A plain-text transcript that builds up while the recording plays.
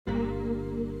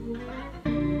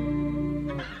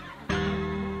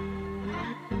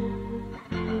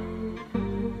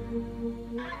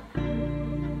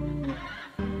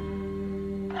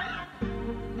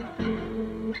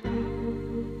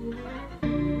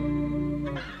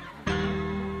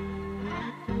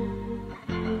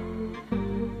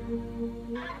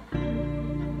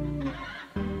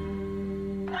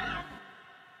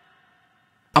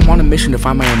mission to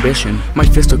find my ambition. My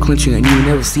fists are clenching and you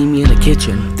never see me in the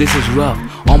kitchen. This is rough,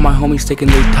 all my homies taking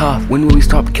they tough. When will we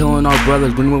stop killing our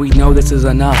brothers? When will we know this is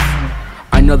enough?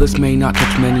 I know this may not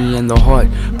touch many in the heart,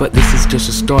 but this is just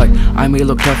a start. I may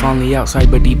look tough on the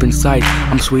outside, but deep inside,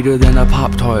 I'm sweeter than a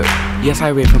Pop-Tart. Yes, I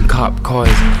rape from cop cars.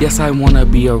 Yes, I wanna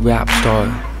be a rap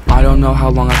star. I don't know how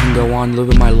long I can go on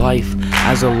living my life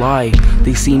as a lie.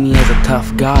 They see me as a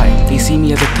tough guy. They see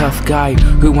me as a tough guy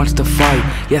who wants to fight.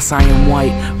 Yes, I am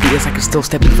white, but yes, I can still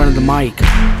step in front of the mic.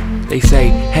 They say,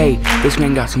 hey, this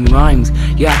man got some rhymes.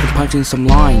 Yeah, I can punch in some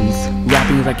lines.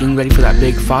 Rapping is like getting ready for that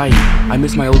big fight. I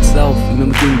miss my old self,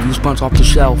 mimicking goosebumps off the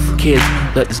shelf. Kids,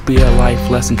 let this be a life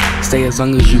lesson. Stay as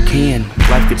long as you can.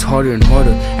 Life gets harder and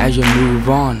harder as you move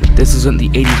on. This isn't the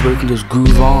 80s where you can just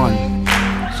groove on.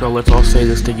 So let's all say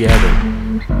this together.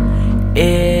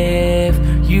 If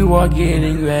you are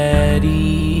getting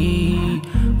ready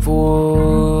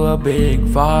for a big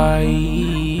fight,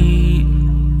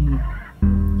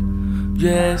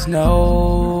 just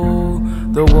know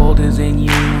the world is in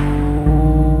you.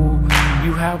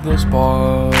 You have the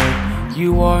spark,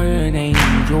 you are an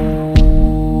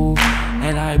angel,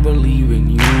 and I believe in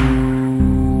you.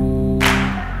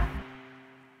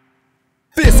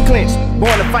 Fist clenched,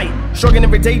 born to fight, struggling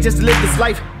every day just to live this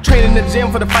life. Training in the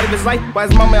gym for the fight of his life, while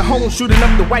his mama at home shooting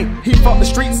up the white. He fought the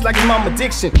streets like his mama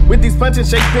addiction, with these punches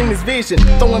shaping his vision.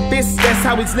 Throwing fists, that's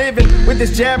how he's living, with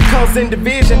this jab causing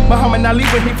division. Muhammad Ali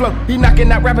when he flow, he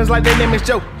knocking out rappers like their name is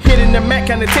Joe. Hitting the mat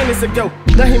kinda tennis ago,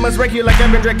 now he must wreck you like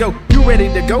Evan Drago. You ready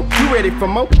to go? You ready for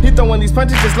more? He throwing these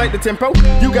punches just like the tempo.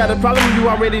 You got a problem, you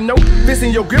already know. Fist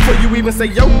in your grip or you even say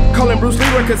yo. Calling Bruce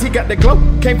Leroy cause he got the glow.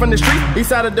 Came from the street, east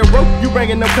side of the road. You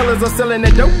bringing no colors or selling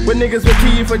that dope. But niggas will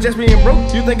kill you for just being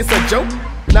broke. You think it's a joke?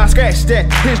 Nah, scratch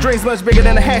that. His dreams much bigger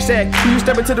than a hashtag. You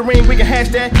step into the ring, we can hash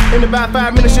that. In about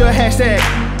 5 minutes, you'll hashtag.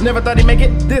 Never thought he'd make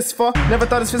it this far. Never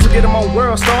thought his fist would get him on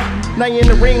world star. Now you in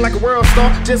the ring like a world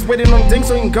star. Just waiting on ding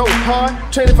so he can go hard.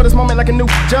 Training for this moment like a new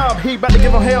job. He about to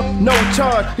give him hell, no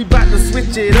charge. He about to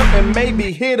switch it up and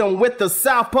maybe hit him with the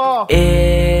southpaw.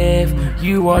 If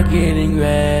you are getting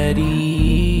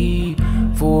ready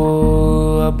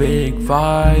for a big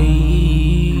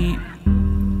fight,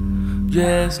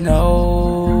 just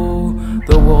know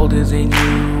the world is in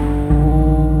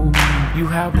you. You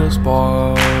have the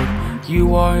spark,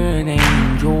 you are an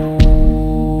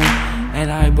angel, and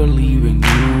I believe in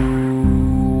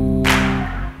you.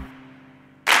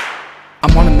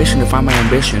 I'm on a mission to find my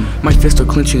ambition. My fists are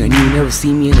clenching and you never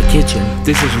see me in the kitchen.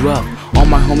 This is rough, all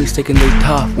my homies taking they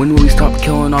tough. When will we stop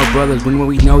killing our brothers? When will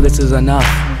we know this is enough?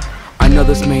 I know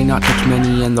this may not touch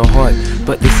many in the heart,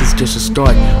 but this is just a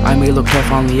start. I may look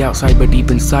tough on the outside, but deep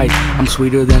inside, I'm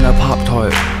sweeter than a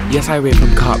Pop-Tart. Yes, I rape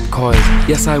from cop cars.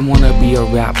 Yes, I wanna be a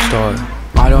rap star.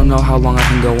 I don't know how long I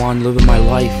can go on living my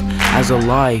life as a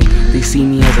lie. They see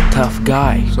me as a tough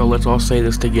guy. So let's all say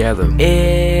this together.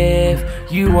 If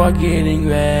you are getting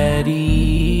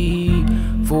ready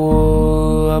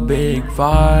for a big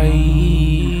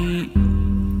fight,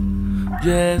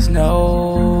 just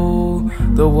know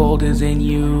the world is in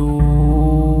you.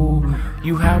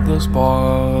 You have the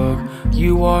spark,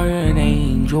 you are an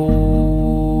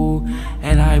angel,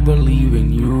 and I believe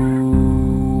in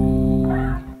you.